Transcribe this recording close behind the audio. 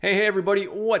Hey, everybody,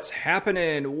 what's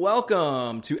happening?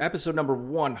 Welcome to episode number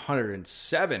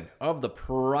 107 of the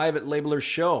Private Labeler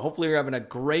Show. Hopefully you're having a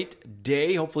great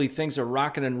day. Hopefully things are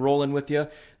rocking and rolling with you.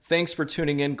 Thanks for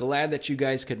tuning in. Glad that you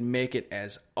guys could make it.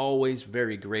 As always,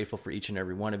 very grateful for each and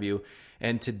every one of you.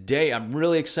 And today I'm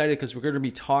really excited because we're going to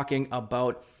be talking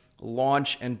about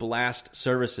launch and blast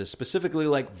services, specifically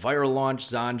like viral launch,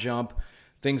 Zonjump,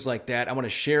 things like that. I want to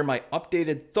share my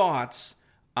updated thoughts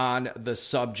on the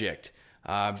subject.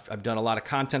 I've done a lot of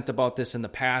content about this in the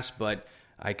past, but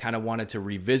I kind of wanted to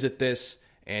revisit this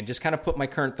and just kind of put my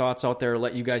current thoughts out there,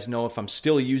 let you guys know if I'm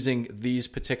still using these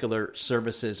particular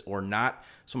services or not.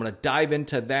 So I'm going to dive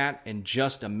into that in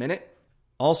just a minute.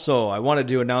 Also, I wanted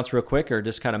to announce real quick, or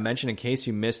just kind of mention in case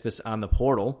you missed this on the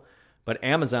portal, but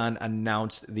Amazon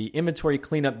announced the inventory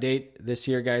cleanup date this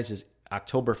year, guys, is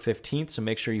October 15th. So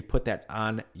make sure you put that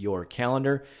on your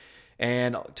calendar.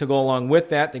 And to go along with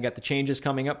that, they got the changes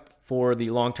coming up for the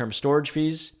long-term storage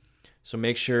fees. So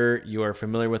make sure you are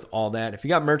familiar with all that. If you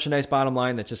got merchandise, bottom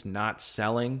line, that's just not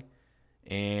selling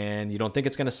and you don't think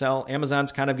it's going to sell,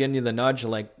 Amazon's kind of giving you the nudge,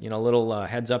 like, you know, a little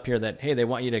heads up here that, hey, they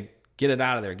want you to get it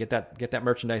out of there, get that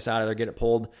merchandise out of there, get it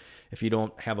pulled if you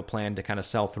don't have a plan to kind of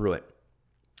sell through it.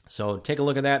 So take a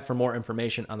look at that for more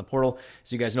information on the portal.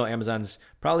 As you guys know, Amazon's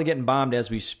probably getting bombed as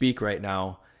we speak right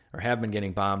now, or have been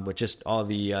getting bombed with just all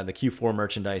the Q4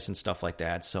 merchandise and stuff like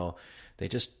that. So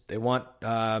they want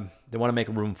to make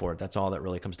room for it. That's all that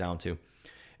really comes down to.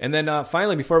 And then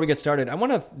finally, before we get started, I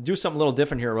want to do something a little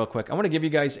different here real quick. I want to give you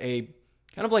guys a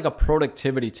kind of like a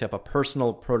productivity tip, a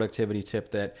personal productivity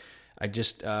tip that I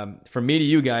just, from me to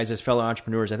you guys as fellow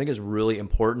entrepreneurs, I think is really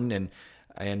important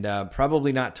and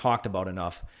probably not talked about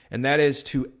enough. And that is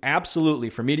to absolutely,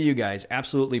 for me to you guys,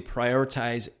 absolutely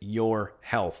prioritize your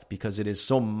health, because it is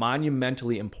so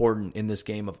monumentally important in this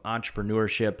game of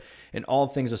entrepreneurship and all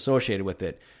things associated with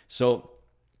it. So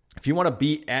if you want to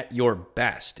be at your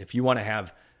best, if you want to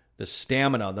have the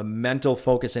stamina, the mental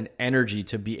focus and energy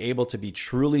to be able to be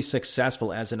truly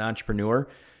successful as an entrepreneur,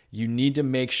 you need to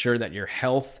make sure that your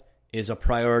health is a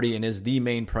priority and is the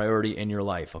main priority in your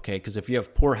life, okay? Because if you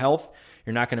have poor health,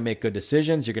 you're not going to make good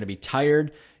decisions. You're going to be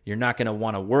tired. You're not going to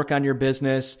want to work on your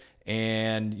business,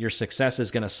 and your success is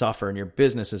going to suffer and your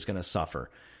business is going to suffer.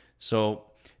 So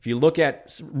if you look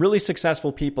at really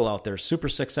successful people out there, super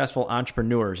successful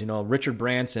entrepreneurs, you know, Richard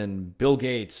Branson, Bill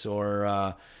Gates,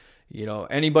 or,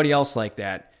 anybody else like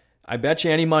that, I bet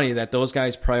you any money that those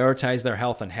guys prioritize their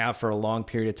health and have for a long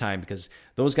period of time, because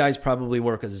those guys probably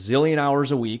work a zillion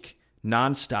hours a week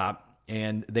nonstop,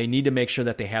 and they need to make sure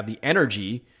that they have the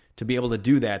energy to be able to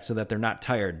do that so that they're not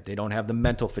tired. They don't have the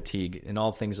mental fatigue and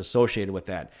all things associated with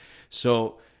that.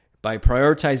 So by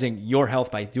prioritizing your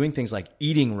health, by doing things like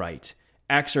eating right,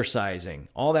 exercising,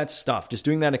 all that stuff, just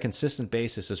doing that on a consistent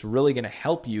basis is really going to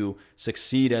help you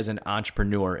succeed as an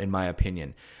entrepreneur, in my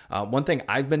opinion. One thing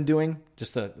I've been doing,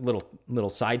 just a little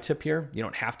side tip here, you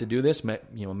don't have to do this,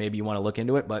 maybe you want to look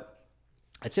into it, but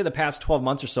I'd say the past 12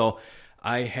 months or so,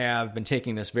 I have been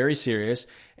taking this very serious,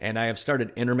 and I have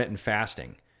started intermittent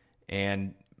fasting.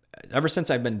 And ever since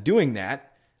I've been doing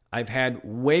that, I've had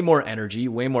way more energy,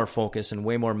 way more focus, and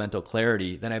way more mental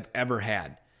clarity than I've ever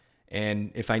had.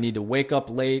 And if I need to wake up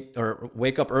late or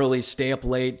wake up early, stay up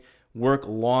late, work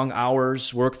long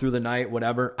hours, work through the night,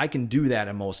 whatever, I can do that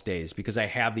in most days because I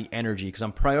have the energy, because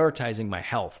I'm prioritizing my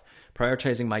health,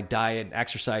 prioritizing my diet,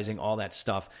 exercising, all that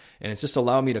stuff. And it's just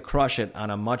allowed me to crush it on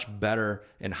a much better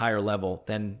and higher level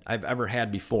than I've ever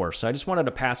had before. So I just wanted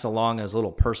to pass along as a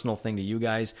little personal thing to you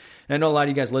guys. And I know a lot of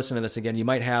you guys listen to this again, you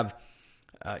might have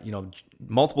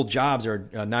multiple jobs or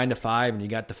 9 to 5, and you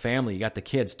got the family, you got the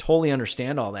kids, totally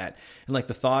understand all that. And like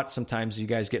the thought sometimes you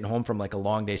guys getting home from like a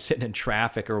long day sitting in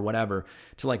traffic or whatever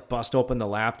to like bust open the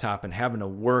laptop and having to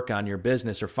work on your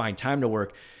business or find time to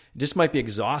work, it just might be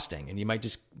exhausting, and you might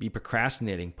just be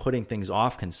procrastinating, putting things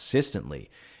off consistently.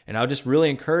 And I'll just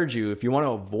really encourage you, if you want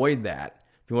to avoid that,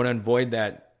 if you want to avoid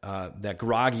that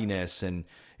grogginess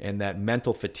and that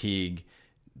mental fatigue,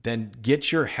 then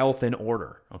get your health in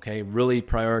order, okay? Really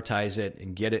prioritize it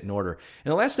and get it in order.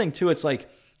 And the last thing too, it's like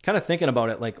kind of thinking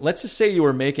about it, like let's just say you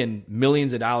were making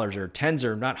millions of dollars or tens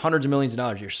or not hundreds of millions of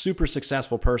dollars. You're a super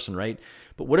successful person, right?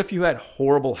 But what if you had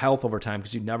horrible health over time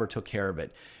because you never took care of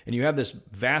it? And you have this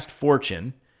vast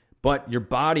fortune, but your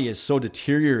body is so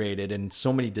deteriorated and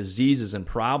so many diseases and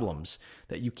problems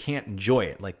that you can't enjoy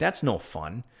it. Like that's no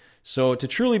fun. So to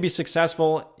truly be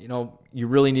successful, you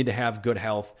really need to have good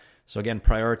health. So again,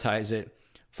 prioritize it.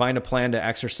 Find a plan to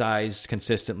exercise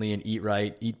consistently and eat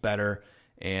right, eat better,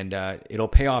 and it'll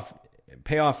pay off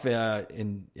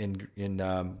in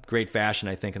great fashion,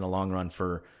 I think, in the long run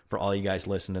for all you guys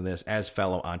listening to this as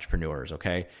fellow entrepreneurs.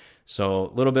 Okay, So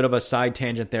a little bit of a side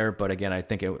tangent there, but again, I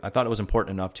thought it was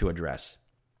important enough to address.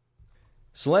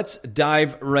 So let's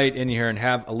dive right in here and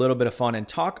have a little bit of fun and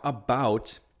talk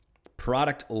about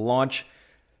product launch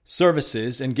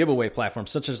services and giveaway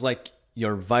platforms, such as like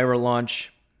your Viral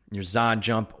Launch, your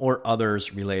Zonjump, or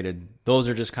others related. Those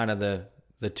are just kind of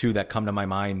the two that come to my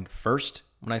mind first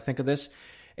when I think of this.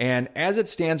 And as it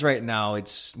stands right now,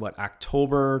 it's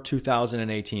October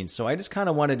 2018. So I just kind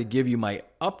of wanted to give you my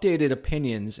updated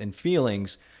opinions and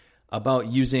feelings about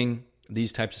using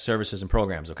these types of services and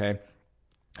programs, okay?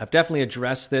 I've definitely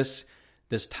addressed this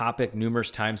topic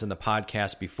numerous times in the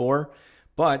podcast before,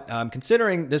 but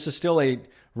considering this is still a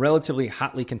relatively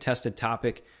hotly contested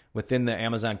topic within the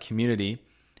Amazon community,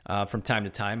 from time to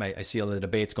time, I see all the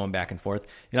debates going back and forth.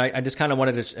 I just kind of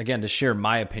wanted to, again, to share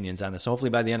my opinions on this. So hopefully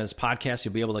by the end of this podcast,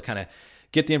 you'll be able to kind of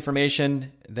get the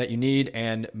information that you need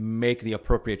and make the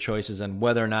appropriate choices on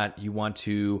whether or not you want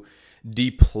to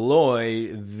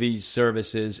deploy these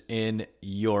services in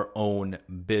your own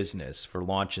business for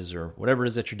launches or whatever it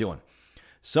is that you're doing.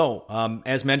 So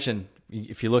as mentioned,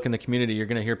 if you look in the community, you're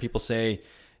going to hear people say,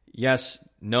 yes,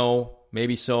 no,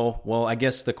 maybe so. Well, I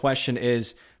guess the question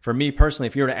is, for me personally,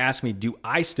 if you were to ask me, do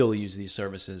I still use these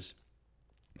services?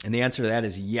 And the answer to that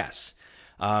is yes.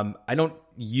 I don't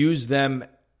use them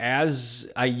as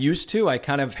I used to. I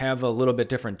kind of have a little bit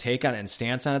different take on it and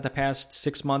stance on it the past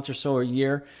 6 months or so, or a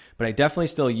year, but I definitely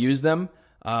still use them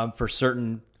for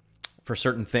certain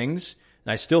things.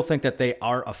 And I still think that they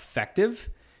are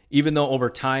effective, even though over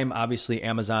time, obviously,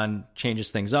 Amazon changes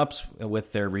things up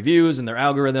with their reviews and their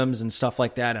algorithms and stuff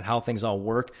like that and how things all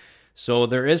work. So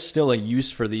there is still a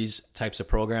use for these types of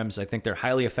programs. I think they're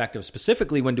highly effective,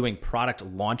 specifically when doing product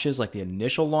launches, like the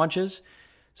initial launches.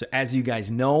 So as you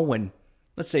guys know, when,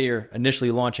 let's say you're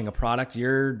initially launching a product,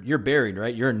 you're buried,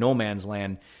 right? You're in no man's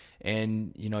land.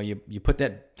 And you put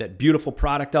that beautiful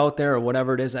product out there, or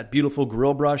whatever it is, that beautiful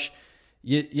grill brush.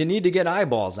 You need to get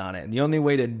eyeballs on it. And the only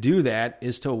way to do that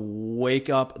is to wake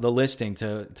up the listing,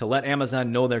 to let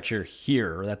Amazon know that you're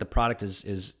here, or that the product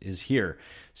is here.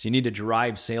 So you need to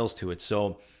drive sales to it.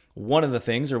 So one of the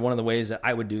things, or one of the ways that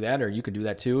I would do that, or you could do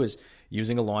that too, is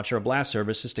using a launch or a blast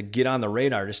service just to get on the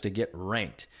radar, just to get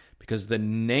ranked. Because the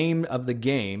name of the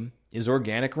game is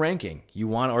organic ranking. You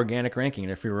want organic ranking.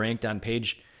 And if you're ranked on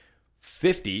page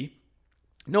 50,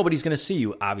 nobody's going to see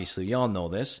you, obviously. You all know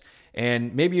this.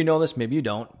 And maybe you know this, maybe you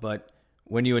don't, but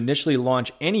when you initially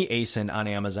launch any ASIN on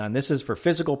Amazon, this is for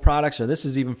physical products, or this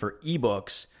is even for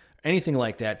ebooks, anything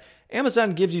like that,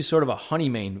 Amazon gives you sort of a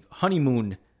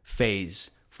honeymoon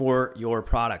phase for your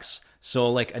products.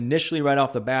 So like initially right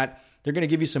off the bat, they're going to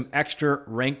give you some extra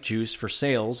rank juice for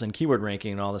sales and keyword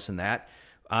ranking and all this and that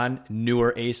on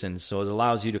newer ASINs. So it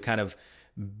allows you to kind of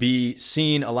be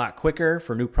seen a lot quicker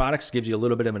for new products, gives you a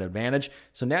little bit of an advantage.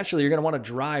 So naturally, you're going to want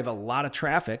to drive a lot of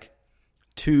traffic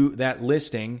to that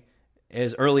listing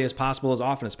as early as possible, as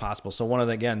often as possible. So one of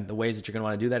the ways that you're going to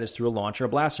want to do that is through a launch or a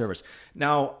blast service.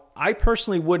 Now, I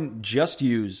personally wouldn't just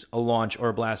use a launch or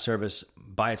a blast service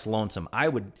by its lonesome. I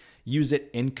would use it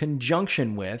in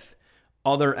conjunction with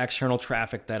other external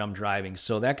traffic that I'm driving.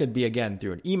 So that could be, again,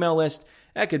 through an email list.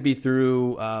 That could be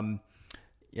through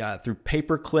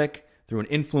pay-per-click, through an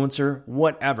influencer,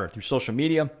 whatever, through social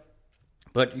media.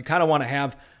 But you kind of want to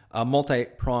have a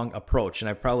multi-pronged approach, and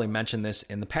I've probably mentioned this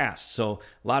in the past. So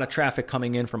a lot of traffic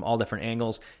coming in from all different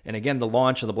angles. And again, the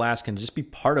launch or the blast can just be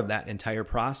part of that entire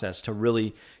process to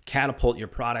really catapult your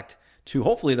product to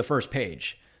hopefully the first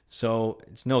page. So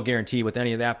it's no guarantee with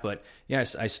any of that, but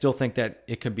yes, I still think that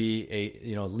it could be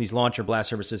these launch or blast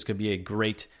services could be a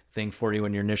great thing for you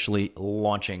when you're initially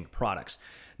launching products.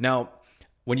 Now,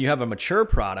 when you have a mature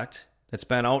product that's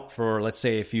been out for, let's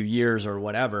say, a few years or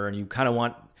whatever, and you kind of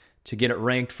want to get it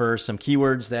ranked for some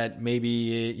keywords that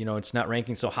maybe it's not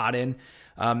ranking so hot in,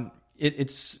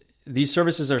 these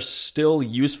services are still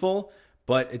useful,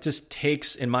 but it just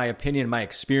takes, in my opinion, my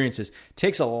experiences,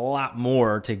 takes a lot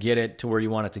more to get it to where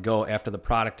you want it to go after the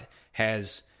product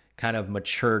has kind of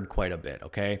matured quite a bit,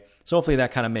 okay? So hopefully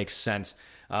that kind of makes sense.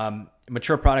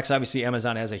 Mature products, obviously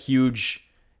Amazon has a huge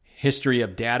history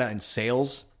of data and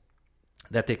sales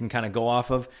that they can kind of go off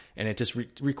of, and it just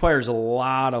requires a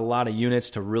lot of units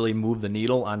to really move the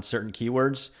needle on certain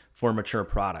keywords for mature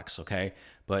products, okay?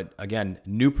 But again,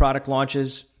 new product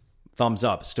launches, thumbs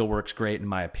up, still works great in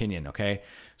my opinion, okay?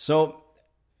 So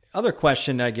other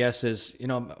question, I guess, is,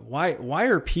 why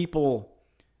are people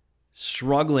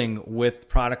struggling with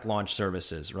product launch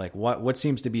services? Like what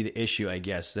seems to be the issue, I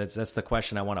guess? That's the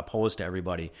question I want to pose to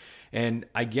everybody. And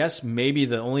I guess maybe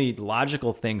the only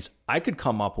logical things I could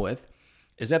come up with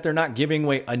is that they're not giving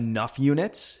away enough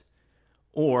units,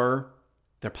 or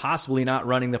they're possibly not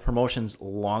running the promotions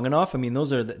long enough. I mean,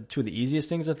 those are two of the easiest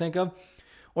things to think of.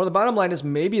 Or the bottom line is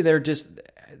maybe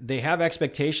they have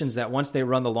expectations that once they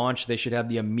run the launch, they should have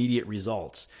the immediate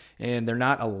results. And they're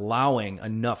not allowing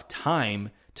enough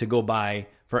time to go by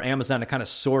for Amazon to kind of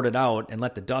sort it out and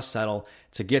let the dust settle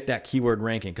to get that keyword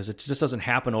ranking. Because it just doesn't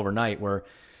happen overnight where,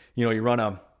 you run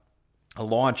a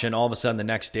launch and all of a sudden the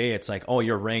next day it's like, oh,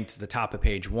 you're ranked at the top of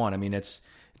page 1. I mean, it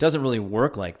doesn't really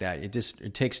work like that.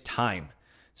 It takes time.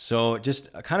 So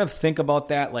just kind of think about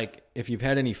that. Like if you've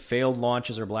had any failed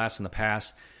launches or blasts in the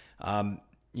past,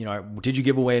 did you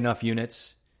give away enough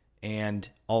units? And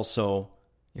also,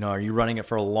 are you running it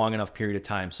for a long enough period of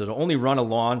time? So to only run a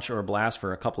launch or a blast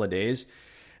for a couple of days,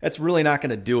 that's really not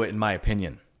going to do it, in my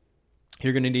opinion.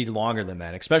 You're going to need longer than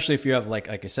that, especially if you have, like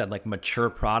I said, like mature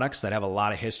products that have a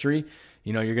lot of history.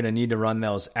 You're going to need to run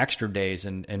those extra days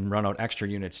and run out extra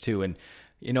units too. And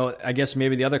I guess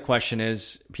maybe the other question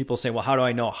is, people say, well, how do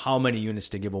I know how many units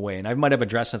to give away? And I might have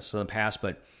addressed this in the past,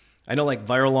 but I know like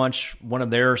Viral Launch, one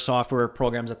of their software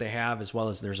programs that they have, as well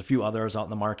as there's a few others out in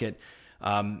the market,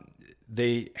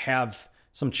 they have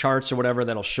some charts or whatever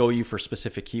that'll show you for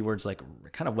specific keywords, like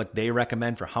kind of what they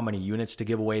recommend for how many units to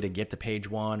give away to get to page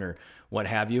 1 or what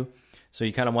have you. So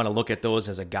you kind of want to look at those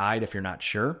as a guide if you're not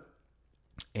sure.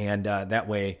 And that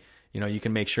way, you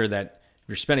can make sure that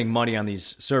you're spending money on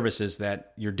these services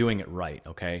that you're doing it right,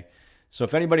 okay? So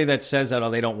if anybody that says that,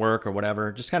 they don't work or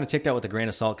whatever, just kind of take that with a grain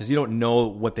of salt because you don't know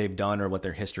what they've done or what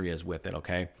their history is with it,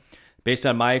 okay? Based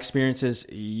on my experiences,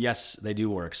 yes, they do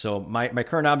work. So my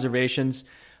current observations,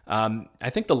 I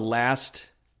think the last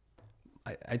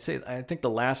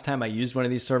time I used one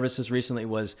of these services recently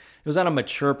was on a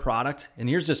mature product. And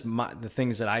here's just the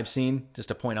things that I've seen, just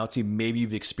to point out to you. Maybe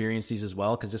you've experienced these as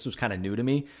well because this was kind of new to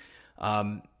me.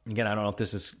 Again, I don't know if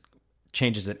this is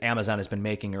changes that Amazon has been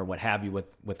making or what have you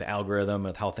with the algorithm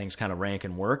of how things kind of rank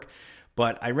and work.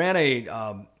 But I ran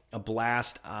a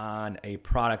blast on a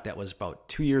product that was about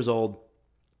 2 years old,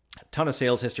 a ton of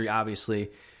sales history, obviously,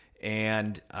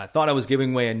 and I thought I was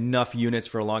giving away enough units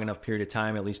for a long enough period of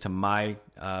time, at least to my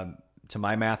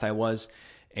math I was.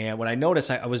 And what I noticed,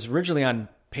 I was originally on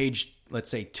page, let's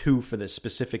say 2 for the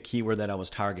specific keyword that I was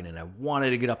targeting. I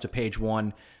wanted to get up to page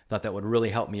 1. Thought that would really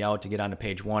help me out to get onto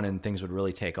page 1 and things would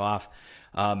really take off.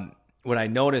 What I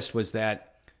noticed was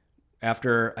that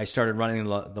after I started running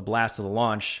the blast of the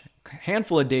launch, a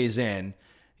handful of days in,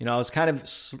 I was kind of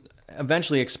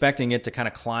eventually expecting it to kind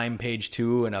of climb page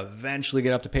 2 and eventually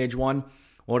get up to page 1.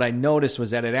 What I noticed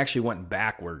was that it actually went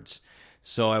backwards.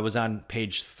 So I was on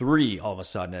page 3 all of a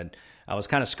sudden, and I was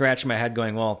kind of scratching my head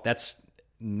going, well, that's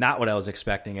not what I was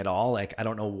expecting at all. Like, I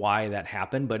don't know why that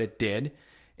happened, but it did.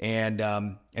 And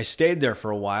I stayed there for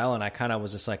a while, and I kind of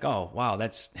was just like, oh, wow,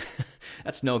 that's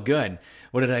no good.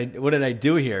 What did I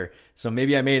do here? So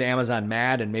maybe I made Amazon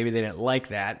mad, and maybe they didn't like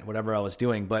that, whatever I was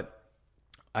doing. But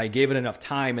I gave it enough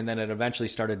time, and then it eventually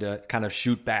started to kind of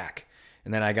shoot back.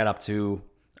 And then I got up to,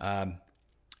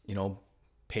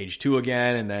 page 2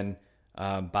 again, and then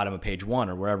bottom of page 1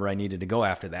 or wherever I needed to go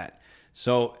after that.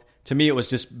 So to me, it was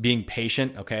just being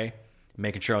patient, okay?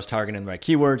 Making sure I was targeting the right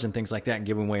keywords and things like that and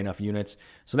giving away enough units.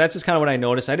 So that's just kind of what I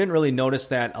noticed. I didn't really notice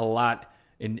that a lot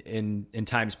in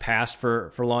times past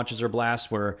for launches or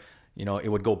blasts where, it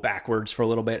would go backwards for a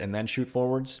little bit and then shoot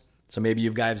forwards. So maybe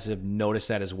you guys have noticed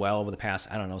that as well over the past,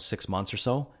 6 months or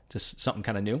so, just something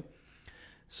kind of new.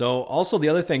 So also the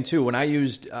other thing too, when I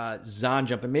used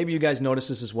Zonjump, and maybe you guys noticed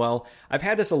this as well, I've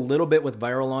had this a little bit with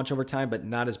Viral Launch over time, but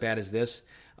not as bad as this.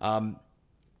 When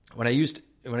I used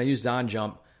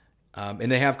Zonjump,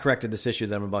 and they have corrected this issue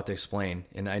that I'm about to explain,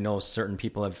 and I know certain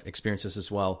people have experienced this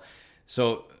as well.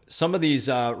 So some of these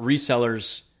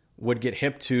resellers would get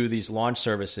hip to these launch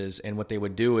services, and what they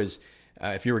would do is,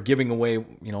 if you were giving away,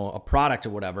 a product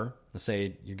or whatever, let's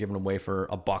say you're giving away for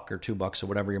 $1 or $2 or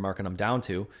whatever you're marking them down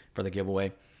to for the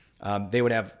giveaway, they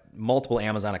would have multiple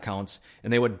Amazon accounts,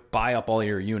 and they would buy up all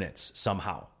your units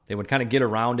somehow. They would kind of get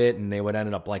around it, and they would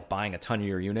end up like buying a ton of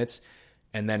your units,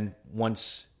 and then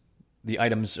once the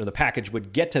items or the package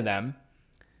would get to them,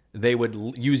 they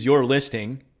would use your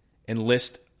listing and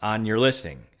list on your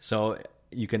listing. So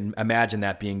you can imagine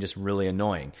that being just really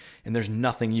annoying. And there's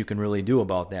nothing you can really do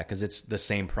about that because it's the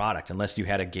same product unless you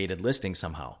had a gated listing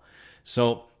somehow.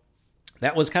 So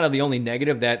that was kind of the only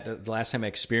negative that the last time I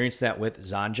experienced that with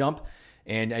Zonjump.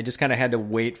 And I just kind of had to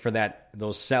wait for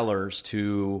those resellers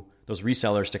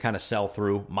to kind of sell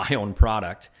through my own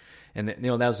product. And that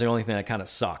was the only thing that kind of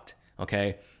sucked.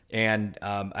 Okay. And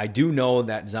I do know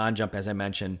that Zonjump, as I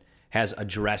mentioned, has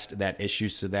addressed that issue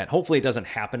so that hopefully it doesn't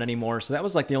happen anymore. So that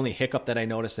was like the only hiccup that I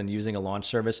noticed in using a launch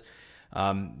service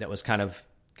that was kind of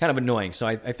kind of annoying. So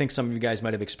I think some of you guys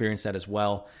might have experienced that as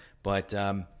well, but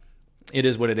it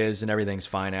is what it is, and everything's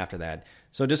fine after that.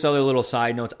 So just other little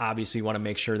side notes. Obviously, you want to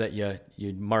make sure that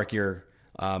you mark your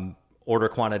order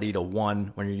quantity to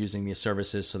 1 when you're using these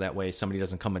services, so that way somebody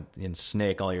doesn't come and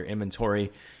snake all your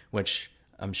inventory, which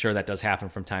I'm sure that does happen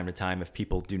from time to time if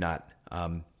people do not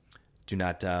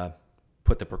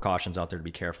put the precautions out there to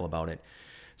be careful about it.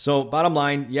 So bottom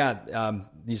line,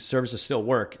 these services still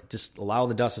work. Just allow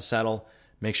the dust to settle.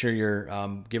 Make sure you're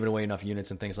giving away enough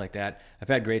units and things like that. I've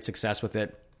had great success with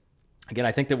it. Again,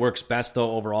 I think that works best,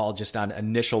 though, overall, just on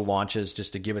initial launches,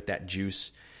 just to give it that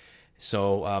juice.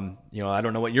 So, I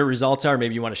don't know what your results are.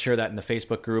 Maybe you want to share that in the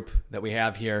Facebook group that we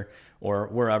have here or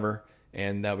wherever,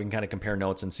 and we can kind of compare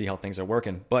notes and see how things are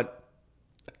working. But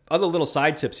other little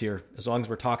side tips here, as long as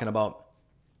we're talking about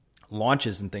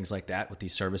launches and things like that with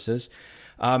these services,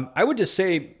 I would just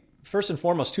say, first and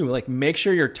foremost, too, like make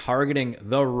sure you're targeting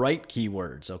the right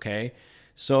keywords, okay?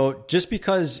 So just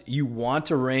because you want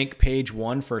to rank page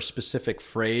 1 for a specific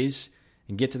phrase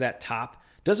and get to that top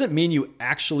doesn't mean you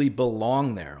actually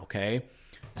belong there, okay?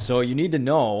 So you need to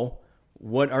know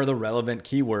what are the relevant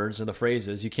keywords or the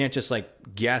phrases. You can't just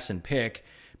like guess and pick,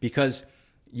 because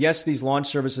yes, these launch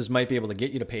services might be able to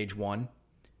get you to page 1,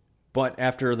 but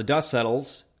after the dust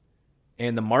settles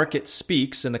and the market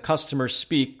speaks and the customers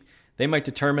speak, they might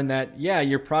determine that,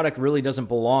 your product really doesn't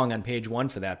belong on page 1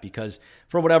 for that, because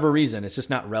for whatever reason, it's just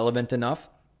not relevant enough.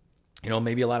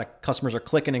 Maybe a lot of customers are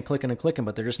clicking and clicking and clicking,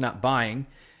 but they're just not buying.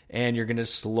 And you're going to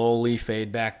slowly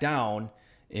fade back down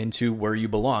into where you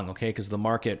belong, okay? Because the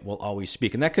market will always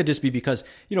speak. And that could just be because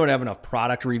you don't have enough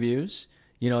product reviews.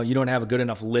 You don't have a good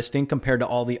enough listing compared to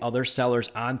all the other sellers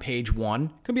on page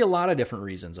 1. Could be a lot of different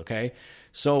reasons, okay?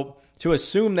 So to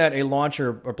assume that a launch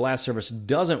or blast service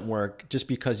doesn't work just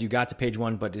because you got to page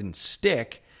 1 but didn't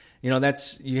stick,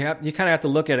 that's you kind of have to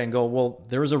look at it and go, well,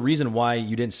 there was a reason why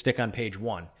you didn't stick on page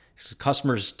 1.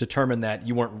 Customers determined that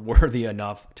you weren't worthy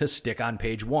enough to stick on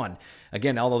page 1.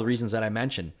 Again, all of the reasons that I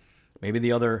mentioned. Maybe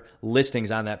the other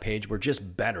listings on that page were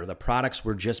just better. The products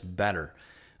were just better.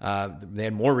 They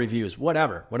had more reviews,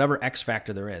 whatever X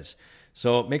factor there is.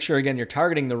 So make sure, again, you're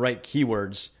targeting the right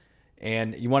keywords,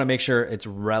 and you want to make sure it's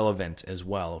relevant as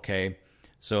well, okay?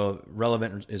 So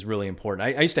relevant is really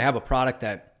important. I used to have a product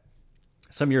that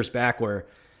some years back where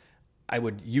I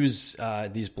would use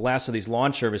these blasts of these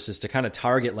launch services to kind of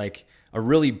target like a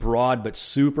really broad but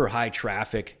super high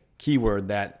traffic keyword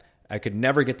that I could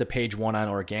never get to page 1 on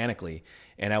organically.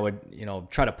 And I would,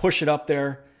 try to push it up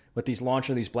there with these launch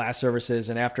or these blast services.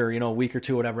 And after, a week or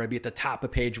two, whatever, I'd be at the top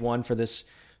of page 1 for this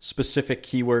specific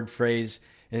keyword phrase.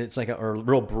 And it's like a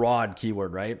real broad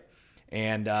keyword, right?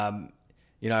 And,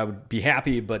 I would be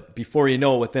happy, but before you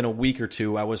know, within a week or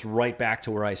two, I was right back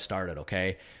to where I started,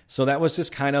 okay? So that was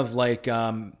just kind of like,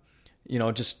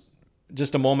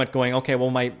 just a moment going, okay,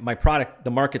 well, my product,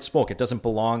 the market spoke. It doesn't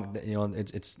belong,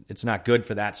 it's not good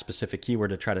for that specific keyword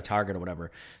to try to target or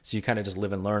whatever. So you kind of just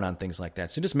live and learn on things like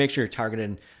that. So just make sure you're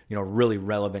targeting, really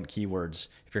relevant keywords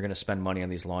if you're going to spend money on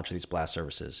these launch or these blast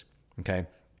services, okay?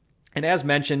 And as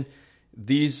mentioned,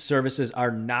 these services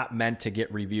are not meant to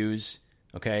get reviews,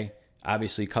 okay?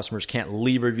 Obviously, customers can't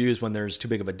leave reviews when there's too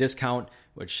big of a discount,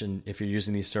 which if you're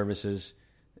using these services,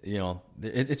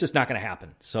 it's just not going to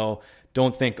happen. So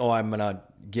don't think, I'm going to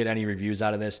get any reviews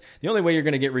out of this. The only way you're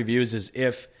going to get reviews is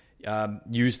if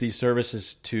use these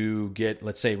services to get,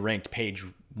 let's say, ranked page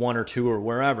 1 or 2 or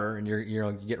wherever, and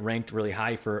you get ranked really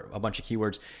high for a bunch of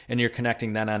keywords, and you're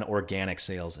connecting then on organic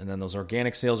sales. And then those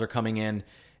organic sales are coming in,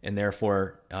 and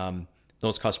therefore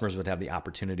those customers would have the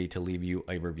opportunity to leave you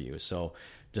a review. So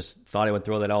just thought I would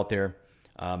throw that out there.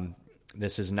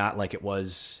 This is not like it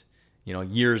was,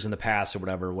 years in the past or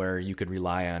whatever, where you could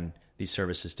rely on these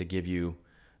services to give you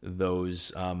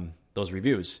those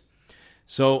reviews.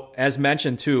 So as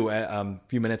mentioned too, a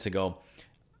few minutes ago,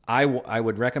 I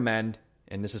would recommend,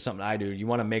 and this is something I do, you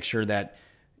want to make sure that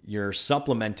you're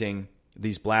supplementing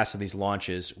these blasts of these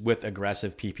launches with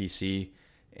aggressive PPC.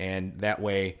 And that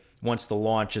way, once the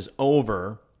launch is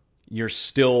over, you're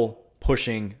still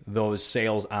pushing those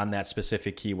sales on that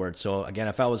specific keyword. So again,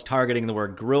 if I was targeting the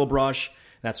word grill brush,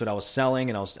 that's what I was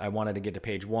selling, and I wanted to get to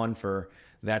page 1 for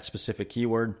that specific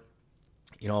keyword,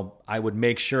 I would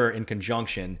make sure in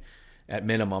conjunction, at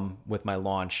minimum, with my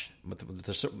launch, with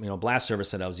the blast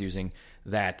service that I was using,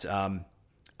 that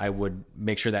I would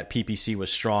make sure that PPC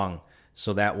was strong.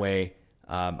 So that way,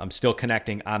 I'm still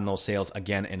connecting on those sales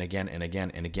again and again and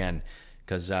again and again,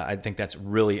 because I think that's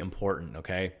really important,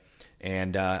 okay?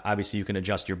 And obviously you can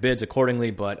adjust your bids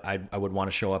accordingly, but I would want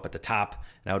to show up at the top,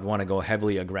 and I would want to go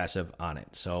heavily aggressive on it.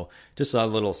 So just a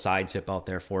little side tip out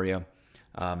there for you.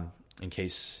 in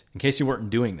case you weren't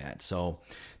doing that. So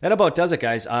that about does it,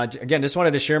 guys. Again, just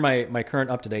wanted to share my current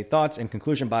up-to-date thoughts. In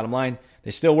conclusion, bottom line,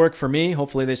 they still work for me.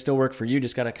 Hopefully they still work for you.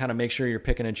 Just got to kind of make sure you're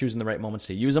picking and choosing the right moments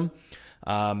to use them.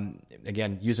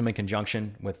 Again, use them in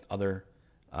conjunction with other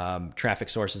traffic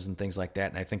sources and things like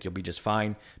that, and I think you'll be just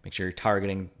fine. Make sure you're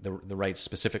targeting the right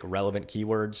specific relevant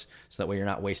keywords, so that way you're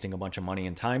not wasting a bunch of money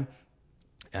and time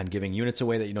and giving units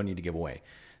away that you don't need to give away.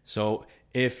 So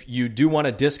if you do want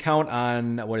a discount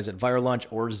on, Viral Launch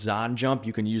or Zonjump,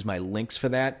 you can use my links for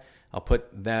that. I'll put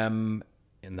them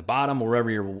in the bottom, wherever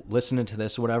you're listening to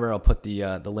this or whatever. I'll put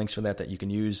the links for that you can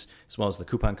use, as well as the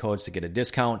coupon codes to get a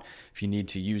discount. If you need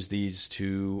to use these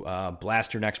to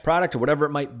blast your next product or whatever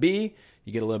it might be,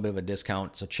 you get a little bit of a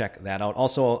discount, so check that out.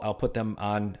 Also, I'll put them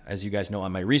on, as you guys know,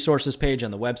 on my resources page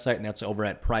on the website, and that's over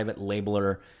at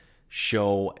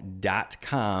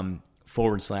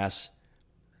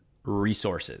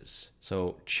privatelabelershow.com/resources.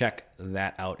 So check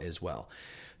that out as well.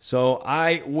 So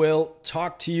I will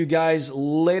talk to you guys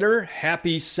later.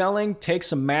 Happy selling. Take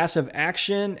some massive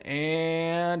action,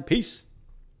 and peace.